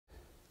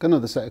Got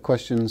another set of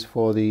questions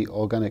for the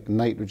organic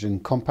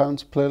nitrogen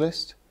compounds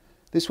playlist.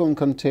 This one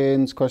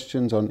contains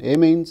questions on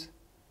amines,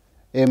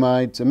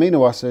 amides,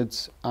 amino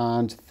acids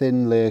and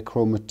thin layer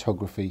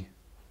chromatography.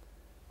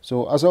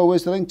 So as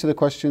always, the link to the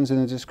questions in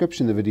the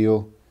description of the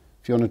video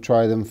if you want to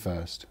try them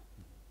first.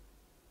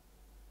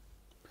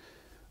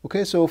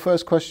 Okay, so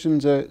first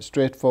question's a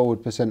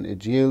straightforward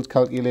percentage yield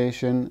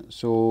calculation.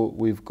 So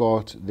we've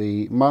got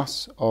the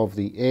mass of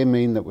the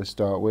amine that we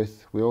start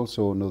with. We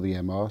also know the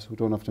MR, so we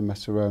don't have to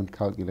mess around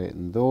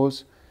calculating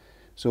those.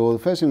 So the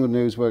first thing we'll do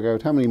is work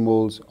out how many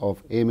moles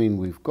of amine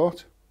we've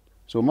got.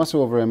 So mass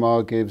over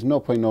MR gives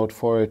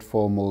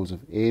 0.0484 moles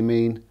of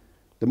amine.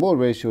 The mole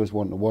ratio is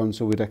 1 to 1,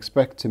 so we'd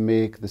expect to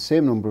make the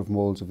same number of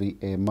moles of the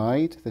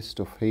amide, this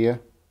stuff here.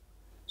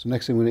 So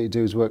next thing we need to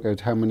do is work out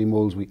how many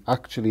moles we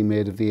actually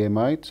made of the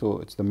amide. So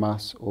it's the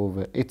mass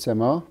over its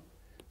MR.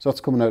 So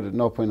that's coming out at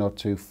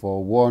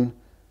 0.0241.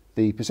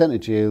 The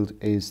percentage yield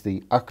is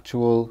the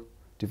actual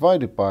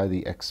divided by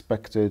the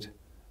expected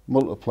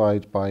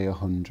multiplied by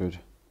 100,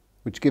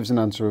 which gives an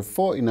answer of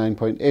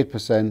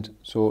 49.8%.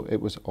 So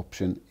it was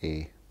option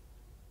A.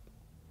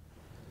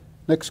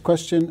 Next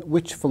question,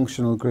 which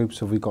functional groups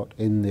have we got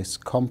in this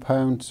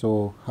compound?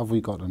 So have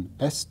we got an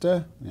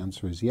ester? The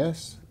answer is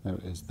yes. There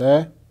it is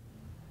there.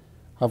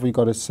 Have we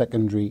got a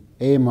secondary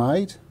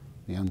amide?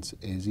 The answer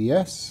is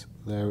yes.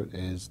 There it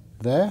is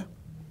there.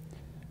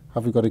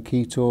 Have we got a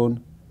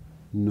ketone?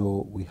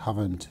 No, we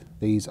haven't.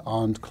 These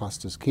aren't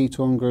classed as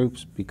ketone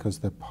groups because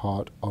they're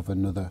part of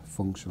another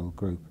functional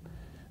group.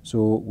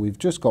 So we've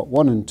just got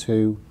 1 and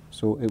 2,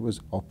 so it was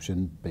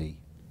option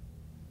B.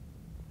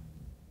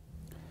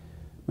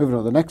 Moving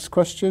on to the next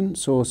question.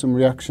 So some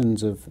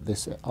reactions of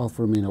this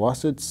alpha amino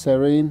acid,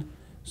 serine.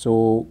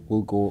 So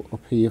we'll go up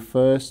here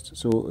first.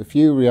 So if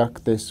you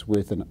react this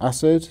with an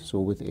acid, so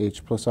with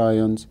H+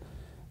 ions,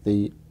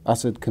 the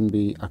acid can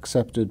be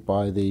accepted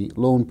by the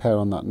lone pair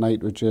on that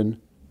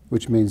nitrogen,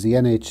 which means the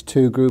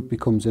NH2 group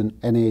becomes an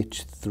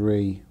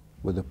NH3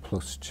 with a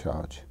plus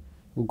charge.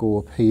 We'll go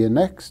up here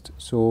next.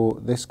 So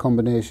this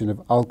combination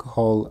of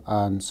alcohol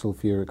and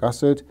sulfuric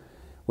acid,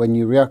 when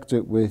you react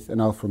it with an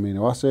alpha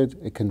amino acid,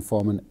 it can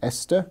form an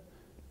ester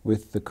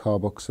with the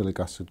carboxylic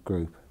acid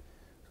group.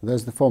 So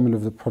there's the formula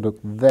of the product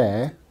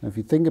there. Now if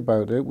you think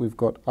about it, we've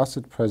got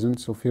acid present,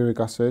 sulfuric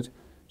acid,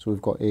 so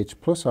we've got H+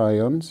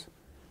 ions.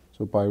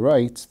 So by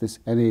rights, this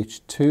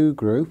NH2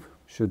 group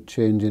should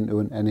change into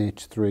an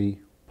NH3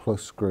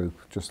 plus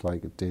group, just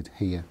like it did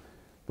here.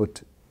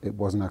 But it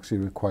wasn't actually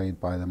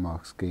required by the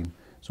mark scheme.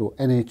 So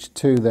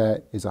NH2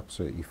 there is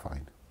absolutely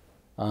fine.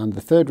 And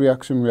the third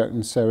reaction,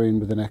 reacting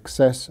serine with an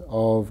excess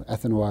of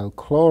ethanoyl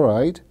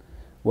chloride,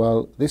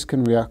 well, this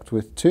can react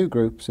with two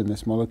groups in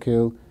this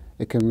molecule.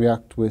 It can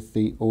react with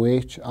the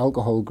OH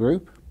alcohol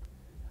group,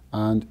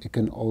 and it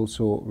can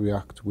also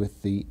react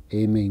with the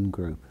amine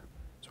group.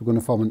 So we're going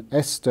to form an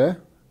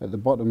ester at the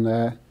bottom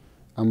there,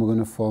 and we're going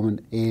to form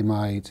an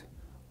amide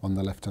on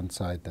the left-hand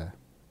side there.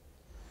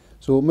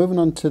 So moving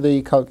on to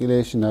the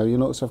calculation now, you'll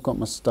notice I've got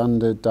my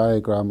standard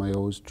diagram I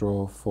always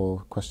draw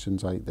for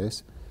questions like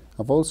this.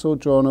 I've also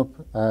drawn up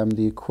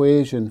the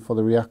equation for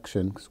the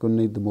reaction, because we're going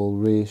to need the mole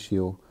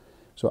ratio.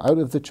 So out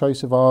of the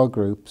choice of R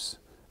groups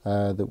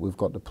that we've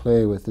got to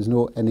play with, there's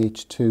no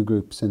NH2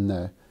 groups in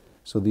there.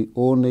 So the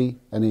only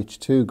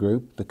NH2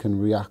 group that can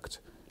react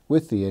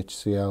with the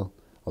HCl,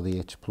 or the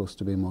H+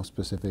 to be more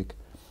specific,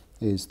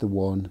 is the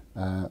one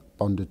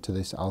bonded to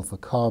this alpha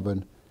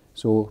carbon.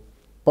 So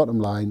bottom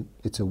line,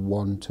 it's a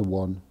 1 to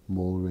 1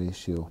 mole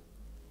ratio.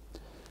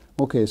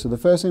 Okay, so the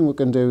first thing we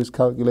can do is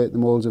calculate the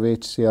moles of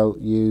HCl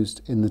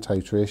used in the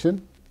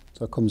titration.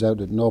 So it comes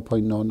out at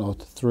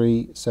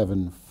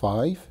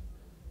 0.00375.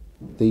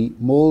 The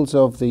moles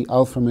of the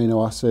alpha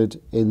amino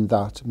acid in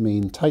that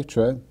mean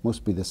titra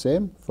must be the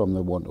same from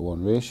the 1 to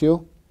 1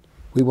 ratio.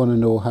 We want to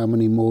know how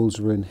many moles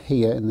are in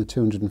here in the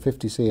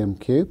 250 cm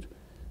cubed.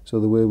 So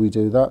the way we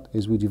do that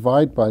is we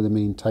divide by the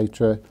mean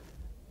titra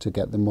to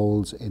get the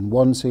moles in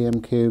 1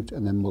 cm cubed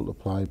and then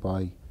multiply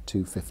by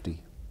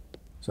 250.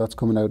 So that's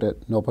coming out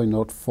at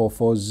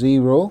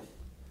 0.0440.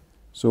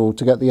 So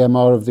to get the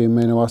MR of the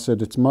amino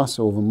acid, it's mass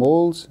over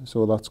moles.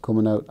 So that's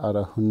coming out at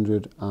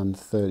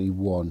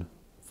 131.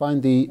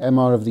 Find the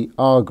MR of the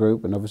R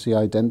group and obviously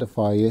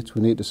identify it.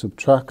 We need to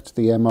subtract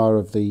the MR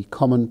of the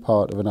common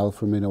part of an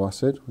alpha amino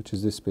acid, which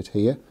is this bit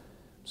here.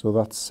 So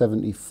that's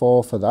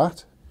 74 for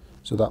that.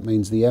 So that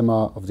means the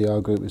MR of the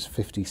R group is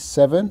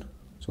 57.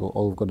 So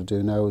all we've got to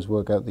do now is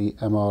work out the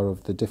MR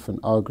of the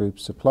different R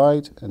groups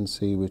supplied and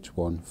see which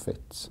one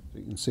fits.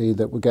 You can see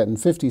that we're getting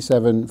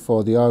 57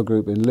 for the R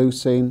group in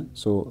leucine,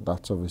 so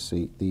that's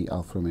obviously the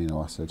alpha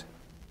amino acid.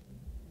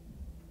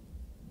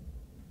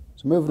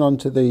 So moving on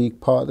to the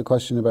part of the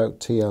question about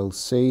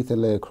TLC, the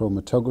layer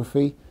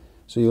chromatography.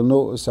 So you'll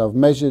notice I've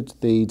measured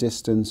the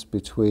distance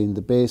between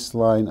the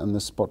baseline and the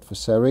spot for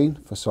serine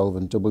for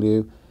solvent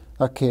W.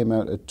 That came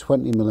out at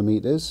 20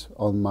 millimeters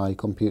on my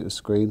computer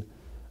screen.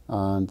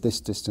 And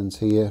this distance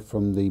here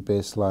from the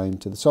baseline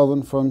to the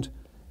solvent front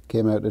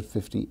came out at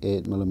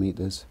 58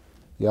 millimeters.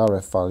 The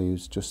RF value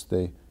is just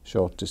the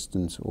short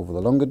distance over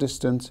the longer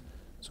distance,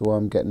 so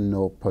I'm getting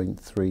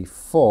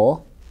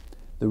 0.34.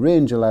 The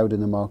range allowed in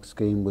the mark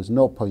scheme was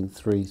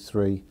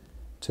 0.33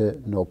 to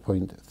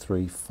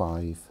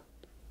 0.35.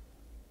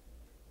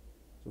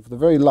 So for the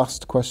very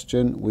last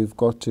question, we've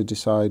got to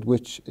decide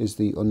which is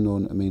the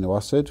unknown amino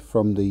acid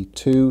from the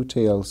two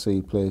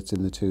TLC plates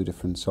in the two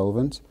different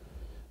solvents.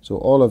 So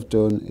all I've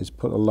done is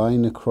put a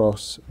line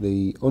across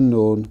the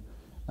unknown,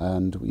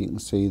 and you can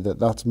see that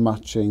that's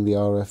matching the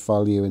RF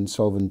value in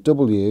solvent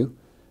W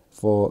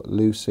for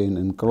leucine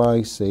and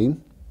glycine,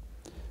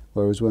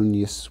 whereas when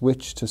you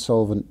switch to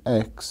solvent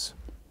X,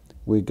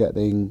 we're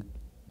getting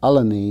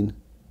alanine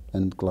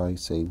and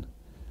glycine.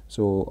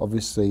 So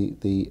obviously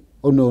the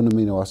unknown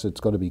amino acid's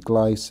got to be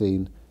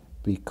glycine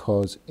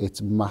because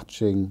it's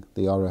matching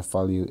the RF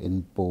value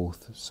in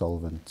both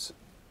solvents.